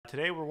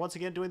today we're once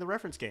again doing the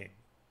reference game.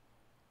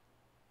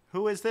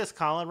 Who is this,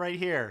 Colin, right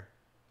here?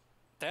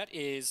 That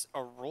is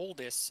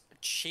Aroldis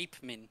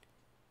Chapman.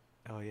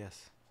 Oh,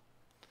 yes.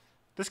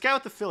 This guy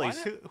with the Why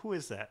Phillies, not? who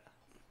is that?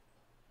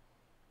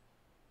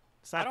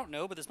 It's I not, don't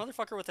know, but this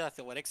motherfucker with the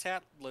athletics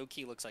hat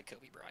low-key looks like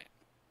Kobe Bryant.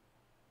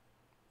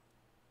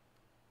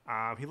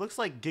 he looks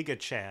like Giga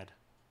Chad.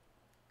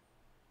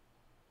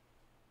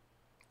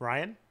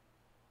 Ryan?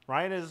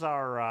 Ryan is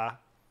our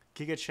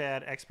Giga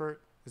Chad expert.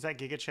 Is that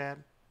Giga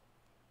Chad?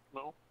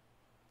 No.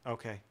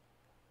 Okay.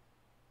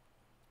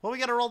 Well, we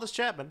got to roll this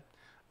Chapman.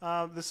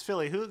 This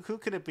Philly, who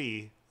could it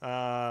be?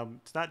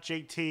 It's not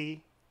JT.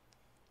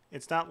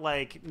 It's not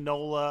like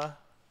Nola.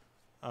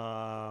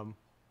 I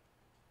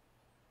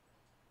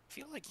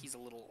feel like he's a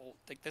little old.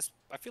 Like this,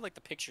 I feel like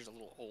the picture's a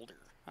little older.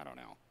 I don't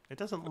know. It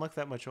doesn't look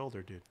that much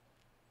older, dude.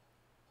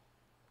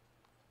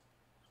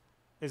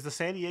 Is the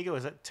San Diego,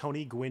 is that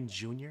Tony Gwynn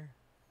Jr.?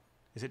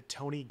 Is it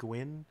Tony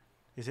Gwynn?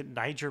 Is it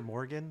Niger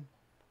Morgan?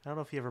 I don't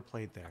know if he ever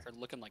played there. They're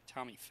looking like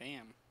Tommy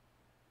Pham.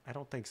 I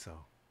don't think so.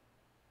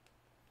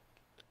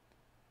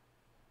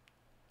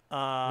 The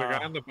guy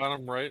on the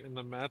bottom right in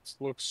the Mets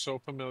looks so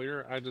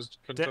familiar. I just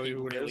couldn't tell you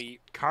who it is. Really,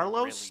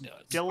 Carlos really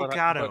does.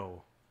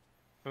 Delgado.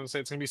 I'm gonna say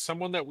it's gonna be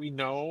someone that we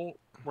know.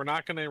 We're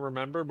not gonna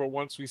remember, but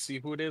once we see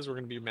who it is, we're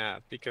gonna be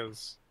mad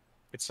because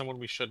it's someone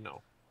we should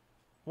know.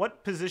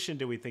 What position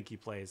do we think he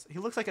plays? He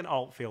looks like an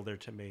outfielder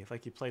to me,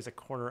 like he plays a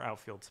corner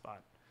outfield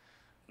spot.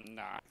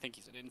 Nah, I think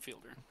he's an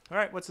infielder. All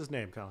right, what's his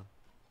name, Colin?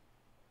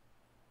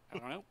 I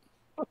don't know.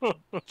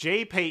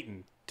 Jay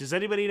Payton. Does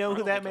anybody know I who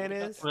don't that think I man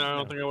would've is? No, I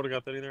don't think I would have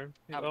got that either.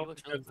 Nah, but Well, he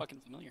looks really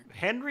fucking familiar.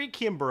 Henry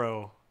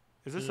Kimbrough.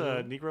 Is this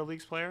a Negro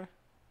Leagues player?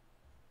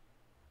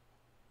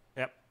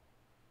 Yep.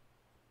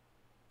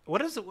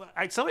 What is it?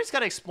 Somebody's got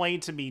to explain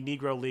to me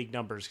Negro League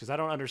numbers because I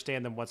don't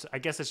understand them. I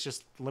guess it's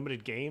just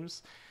limited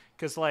games.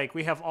 Because like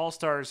we have all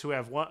stars who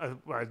have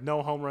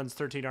no home runs,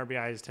 13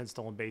 RBIs, 10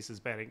 stolen bases,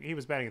 batting. He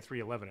was batting at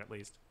 311 at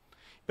least.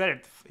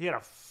 He had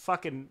a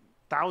fucking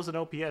 1,000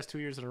 OPS 2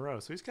 years in a row.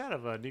 So he's kind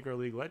of a Negro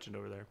League legend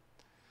over there.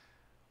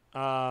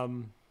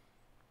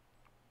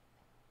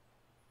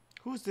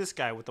 Who's this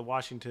guy with the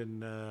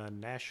Washington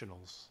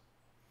Nationals?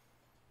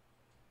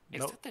 Is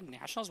Nope. that the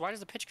Nationals? Why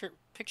does the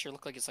picture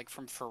look like it's like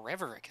from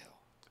forever ago?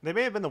 They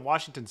may have been the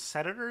Washington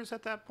Senators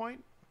at that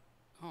point.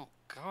 Oh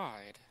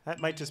God. That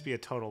might just be a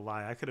total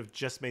lie. I could have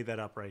just made that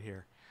up right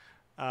here.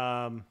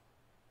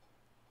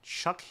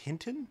 Chuck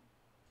Hinton?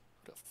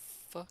 What the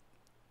fuck?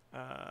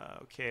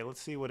 Okay,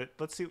 let's see what it.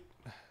 Let's see.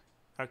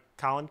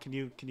 Colin, can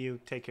you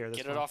take care of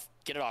this? Get it off.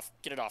 Get it off.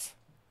 Get it off.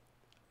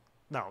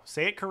 No,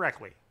 say it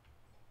correctly.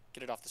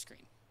 Get it off the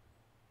screen.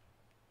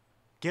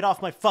 Get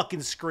off my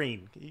fucking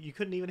screen. You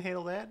couldn't even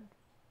handle that.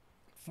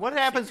 What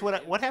happens when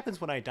what happens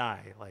when I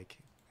die? Like,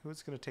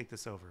 who's gonna take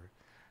this over?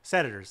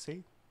 Senators,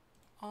 see?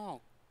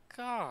 Oh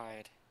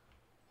God.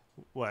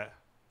 What?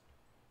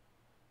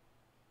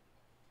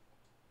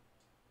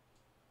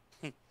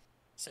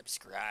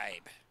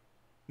 Subscribe.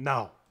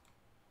 No.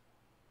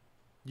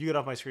 You get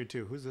off my screen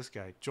too. Who's this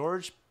guy?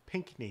 George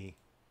Pinkney.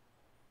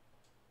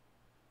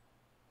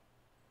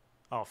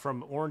 Oh,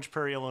 from Orange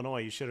Prairie,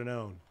 Illinois. You should have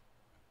known.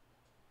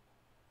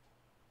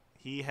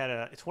 He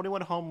had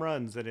 21 home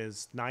runs in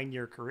his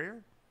 9-year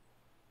career.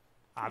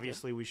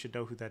 Obviously, we should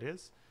know who that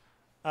is.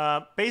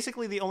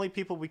 Basically, the only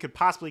people we could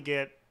possibly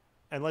get,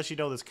 unless you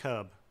know this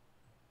Cub,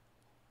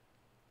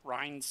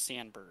 Ryan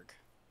Sandberg.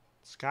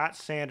 Scott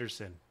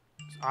Sanderson.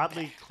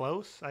 Oddly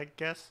close, I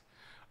guess.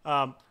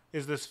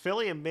 Is this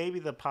Philly and maybe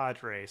the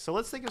Padres? So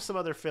let's think of some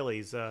other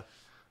Phillies.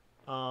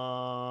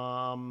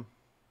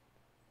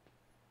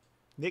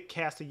 Nick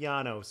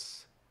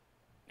Castellanos.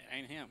 It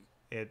ain't him.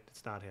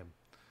 It's not him.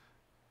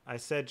 I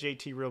said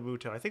JT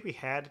Realmuto. I think we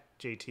had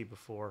JT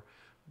before.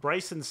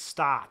 Bryson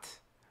Stott.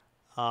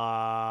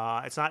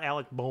 It's not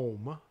Alec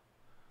Bohm.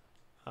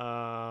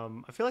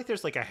 I feel like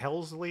there's like a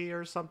Helsley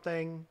or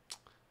something.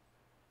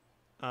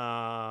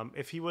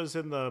 If he was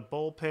in the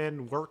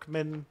bullpen,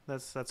 Workman.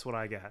 That's what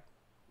I got.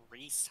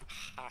 Reese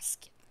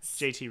Hoskins.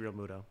 JT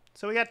Realmuto.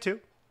 So we got 2.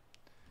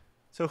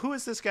 So who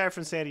is this guy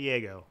from San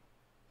Diego?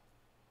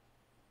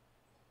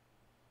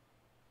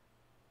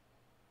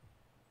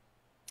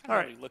 All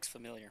right. right. He looks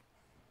familiar.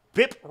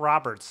 Bip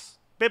Roberts.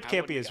 Bip I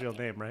can't be wouldn't his real have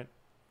got name, right?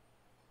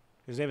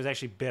 His name is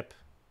actually Bip.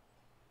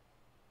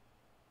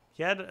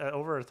 He had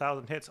over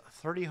 1,000 hits,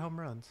 30 home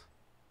runs.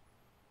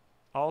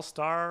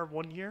 All-star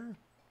 1 year?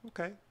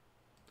 Okay.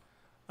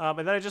 And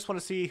then I just want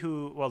to see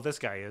who, well, this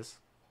guy is.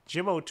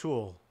 Jim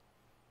O'Toole.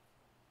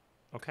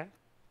 Okay.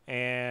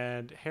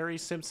 And Harry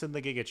Simpson,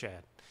 the Giga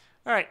Chad.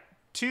 All right.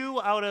 2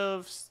 out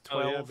of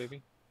 12. Oh yeah,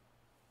 baby.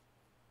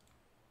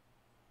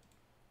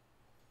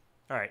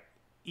 All right.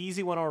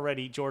 Easy one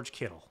already. George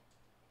Kittle.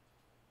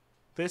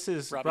 This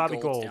is Robbie Robbie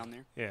Gold's Gold. down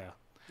there. Yeah.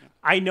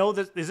 I know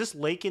that. Is this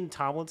Lakin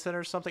Tomlinson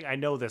or something? I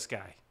know this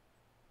guy.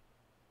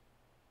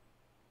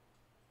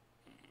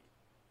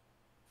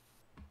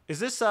 Is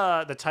this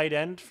the tight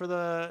end for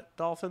the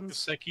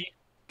Dolphins? Gesicki.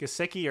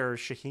 Gesicki or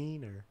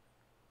Shaheen or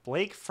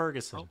Blake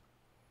Ferguson? Oh.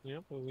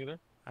 Yep, either.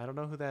 I don't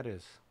know who that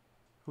is.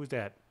 Who's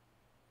that?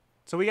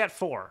 So we got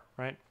 4,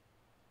 right?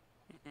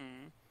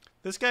 Mm-hmm.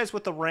 This guy's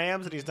with the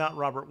Rams, and he's not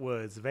Robert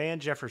Woods. Van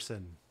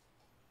Jefferson.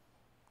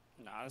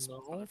 Nah, this No.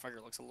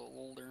 motherfucker looks a little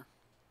older.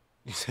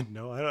 You said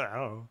no. I don't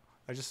know.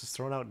 I just was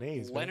throwing out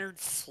names. man. Leonard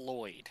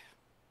Floyd.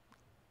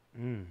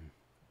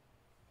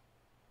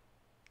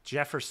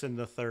 Jefferson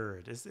the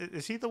third.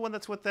 Is he the one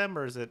that's with them,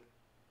 or is it?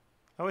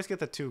 I always get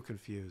the two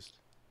confused.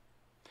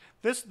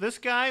 This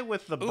guy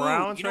with the Ooh,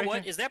 Browns you know right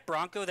what? here? Is that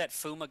Bronco that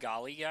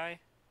Fumagalli guy?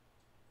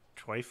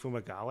 Troy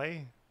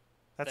Fumagalli.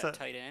 That's That a.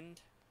 tight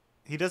end?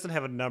 He doesn't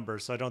have a number,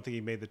 so I don't think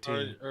he made the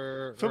team.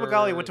 Or,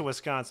 Fumagalli went to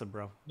Wisconsin,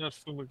 bro. Not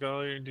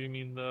Fumagalli. Do you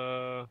mean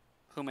the?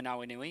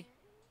 Humanawi Nui?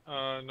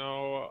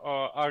 No.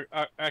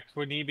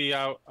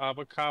 Equinibi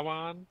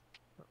Abakawan.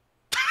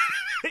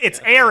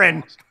 It's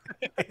Aaron.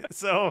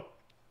 So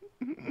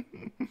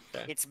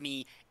It's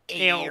me, Ew.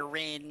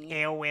 Aaron.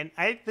 Aaron.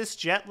 This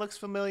jet looks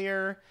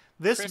familiar.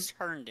 This Chris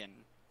Herndon.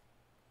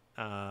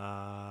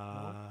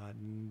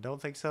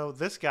 don't think so.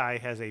 This guy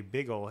has a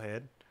big old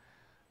head.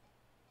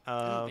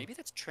 Ooh, maybe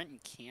that's Trenton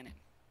Cannon.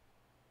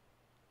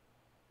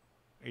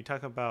 Are you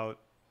talking about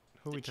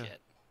who The we talking? Jet.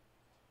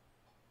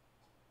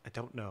 I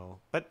don't know,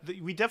 but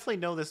we definitely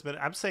know this.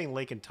 I'm saying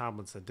Lakin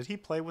Tomlinson. Did he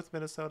play with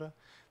Minnesota?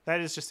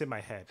 That is just in my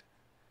head.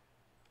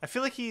 I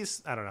feel like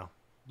he's. I don't know.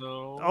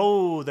 No.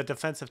 Oh, the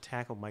defensive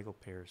tackle Michael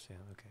Pierce. Yeah,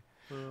 okay.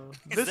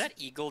 Is This- that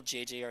Eagle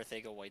JJ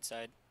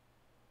Arthego-Whiteside?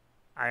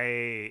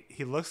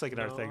 He looks like an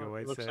No, Arthego He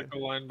Whiteside. looks like a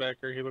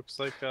linebacker. He looks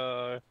like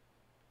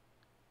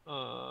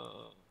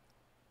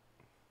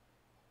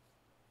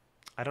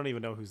I don't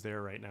even know who's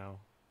there right now.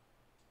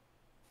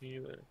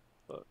 either,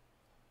 but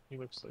he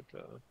looks like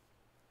a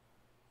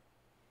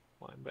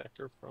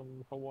linebacker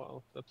from Hawaii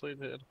that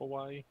played at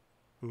Hawaii.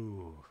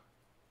 Ooh.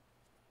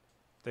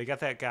 They got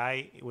that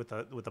guy with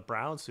the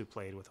Browns who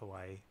played with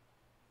Hawaii.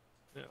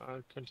 Yeah, I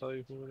couldn't tell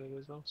you who it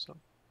is though. So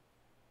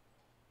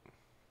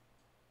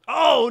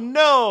Oh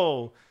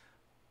no!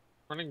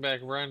 running back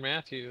Ryan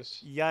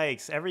Matthews,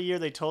 Yikes! Every year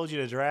they told you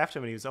to draft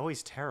him, and he was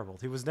always terrible.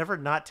 He was never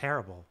not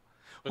terrible.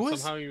 but Who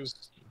is somehow he was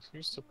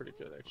still pretty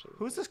good actually.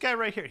 who's this guy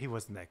right here? He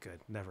wasn't that good.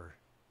 Never.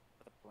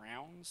 The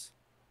Browns?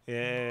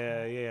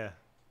 Yeah.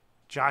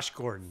 Josh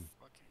Gordon.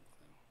 Fucking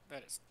clue.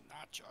 That is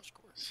not Josh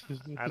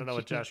Gordon. I don't know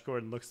what Josh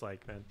Gordon looks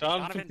like, man.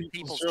 Donovan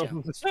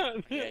Peoples-Jones.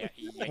 Yeah.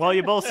 Well,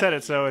 you both said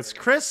it, so it's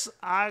Chris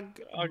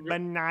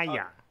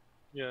Agbanaya.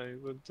 Yeah,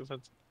 he's a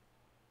defensive.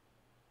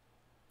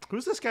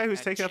 Who's this guy who's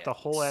That taking up jet the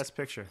whole looks ass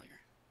picture? familiar.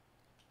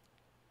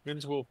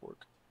 Vince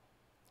Wilfork.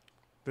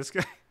 This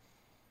guy.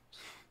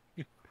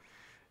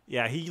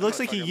 Yeah, he looks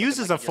like he Motherfucker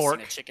uses looking a like he just seen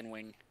fork. A chicken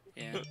wing.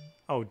 Yeah.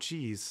 Oh,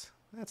 jeez,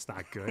 that's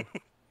not good.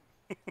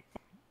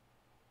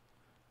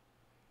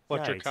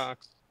 Fletcher Yikes.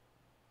 Cox.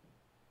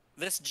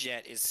 This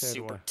jet is Ted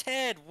super. Wa-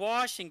 Ted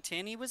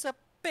Washington. He was a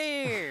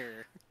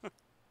bear.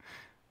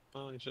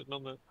 Oh, you should have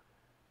known that.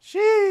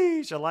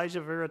 Sheesh, Elijah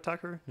Vera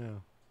Tucker.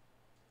 No.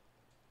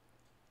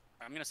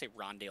 I'm gonna say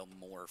Rondale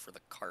Moore for the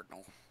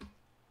Cardinal.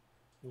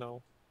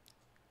 No.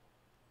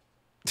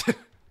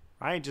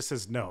 Ryan just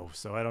says no,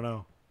 so I don't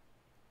know.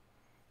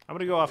 I'm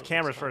gonna go off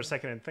camera for a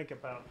second and think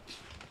about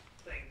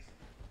things.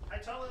 I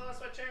totally lost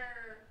my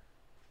chair.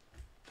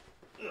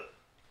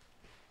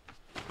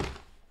 Ugh.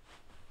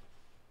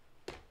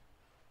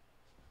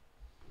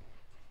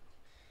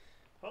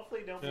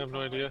 Hopefully, don't. I have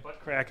no idea. Butt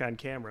crack on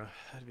camera.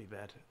 That'd be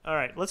bad. All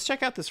right, let's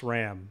check out this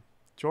Ram.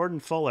 Jordan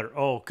Fuller.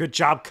 Oh, good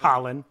job,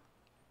 Colin.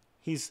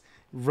 He's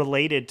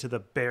related to the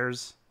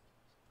Bears.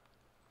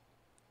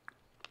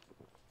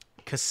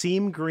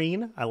 Kasim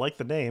Green. I like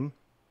the name.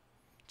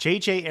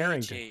 J.J.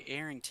 Arrington. J.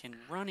 Arrington,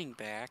 running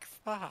back.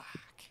 Fuck.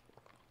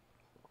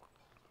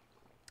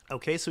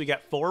 Okay, so we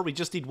got 4. We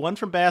just need 1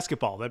 from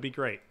basketball. That'd be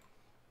great.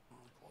 Oh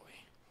boy.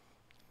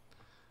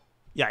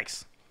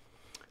 Yikes.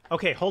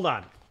 Okay, hold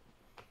on.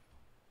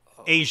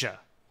 Asia.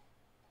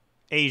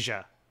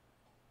 Asia.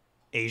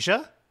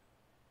 Asia?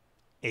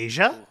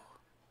 Asia?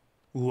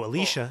 Ooh,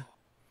 Alicia.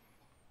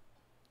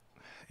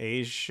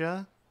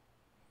 Asia.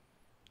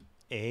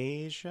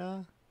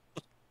 Asia.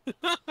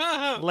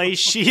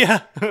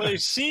 Lashia.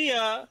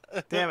 Malaysia.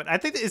 Damn it. I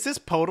think, is this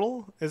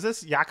Podol? Is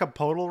this Jakob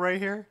Podol right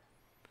here?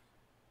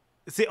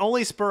 It's the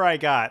only spur I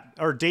got.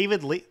 Or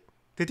David Lee.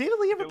 Did David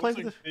Lee ever It play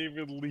looks with like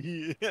David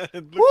Lee. Yeah,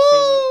 it looks Woo!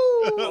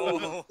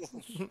 Oh,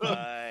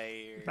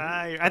 fire.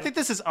 Fire. I think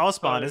this is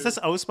Osman. Is this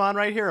Osman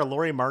right here? Or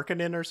Laurie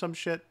Markkinen or some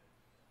shit?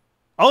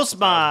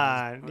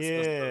 Osman!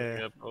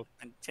 Yeah. Both.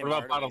 And Tim What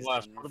about bottom Hardaway's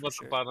left? done What for about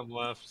sure. the bottom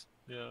left?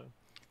 Yeah.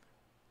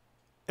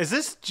 Is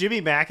this Jimmy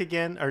Mack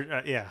again?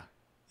 Or yeah.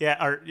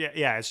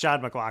 Yeah, it's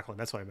John McLaughlin.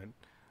 That's what I meant.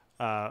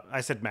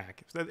 I said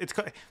Mack.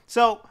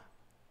 So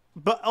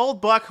but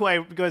old Buck, who I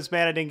was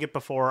mad I didn't get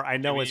before, I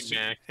know Jimmy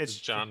Mack it's is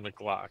John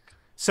McLaughlin.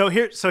 So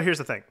here's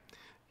the thing.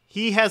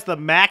 He has the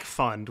MAC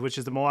Fund, which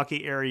is the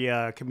Milwaukee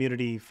Area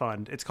Community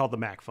Fund. It's called the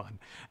MAC Fund.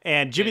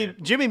 And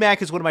Jimmy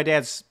Mack is one of my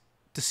dad's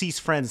deceased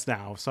friends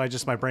now, so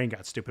my brain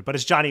got stupid. But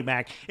it's Johnny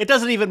Mack. It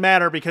doesn't even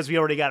matter because we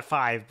already got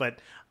 5, but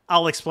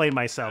I'll explain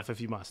myself if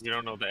you must. You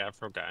don't know the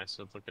Afro guy,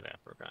 so look at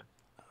Afro guy.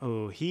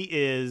 Oh, he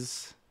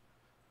is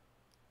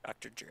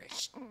Dr. Dre.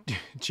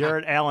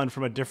 Jared Allen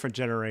from a different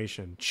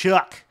generation.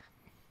 Chuck.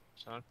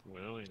 Chuck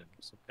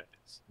Williams. Okay.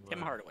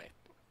 Tim Hardaway.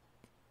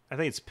 I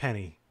think it's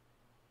Penny.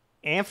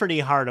 Anthony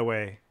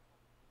Hardaway.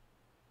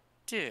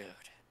 Dude.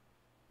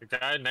 The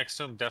guy next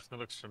to him definitely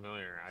looks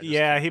familiar.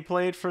 Yeah, he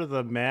played for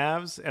the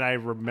Mavs, and I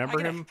remember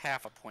I get him.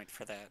 half a point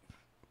for that.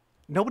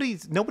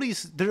 Nobody's.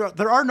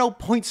 There are no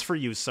points for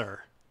you, sir.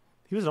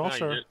 He was an No,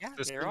 all-star. Yeah,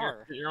 just there get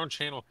are. your own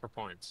channel for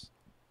points.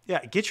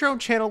 Yeah, get your own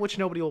channel, which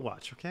nobody will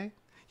watch. Okay,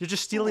 you're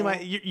just stealing my.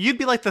 You'd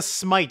be like the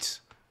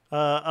Smite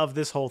of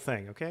this whole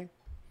thing. Okay.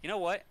 You know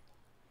what?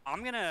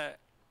 I'm gonna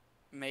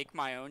make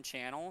my own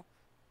channel.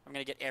 I'm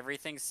gonna get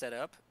everything set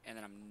up, and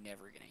then I'm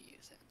never gonna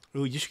use it.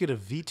 Ooh, you should get a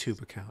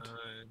VTube account.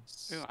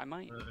 Ooh, I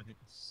might.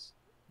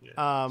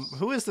 Yes.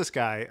 Who is this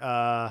guy?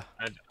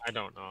 I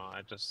don't know.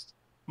 I just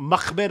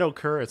Mahmed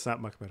Okur. It's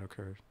not Mahmed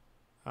Okur.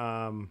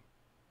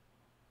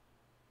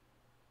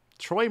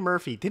 Troy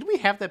Murphy. Did we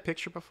have that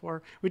picture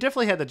before? We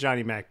definitely had the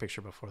Johnny Mac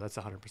picture before. That's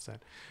 100%.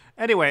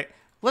 Anyway,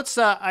 let's.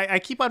 I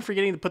keep on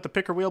forgetting to put the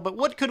picker wheel, but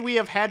what could we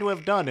have had to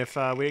have done if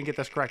we didn't get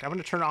this correct? I'm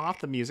going to turn off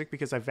the music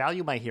because I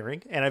value my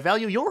hearing and I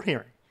value your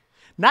hearing.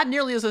 Not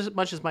nearly as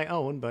much as my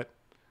own, but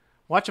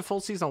watch a full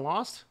season of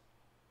Lost?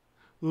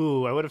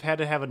 Ooh, I would have had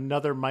to have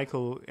another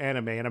Michael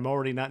anime, and I'm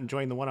already not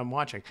enjoying the one I'm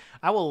watching.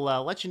 I will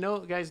let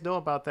you guys know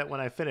about that when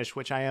I finish,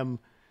 which I am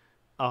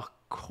a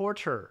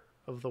quarter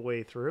of the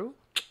way through.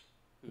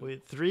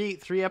 With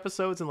three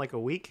episodes in like a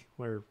week.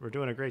 We're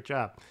doing a great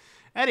job.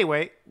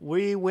 Anyway,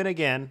 we win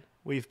again.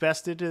 We've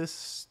bested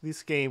this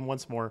game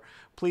once more.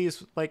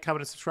 Please like,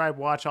 comment, and subscribe,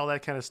 watch all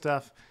that kind of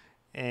stuff.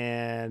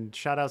 And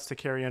shout outs to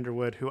Carrie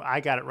Underwood, who I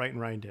got it right and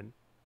Ryan didn't.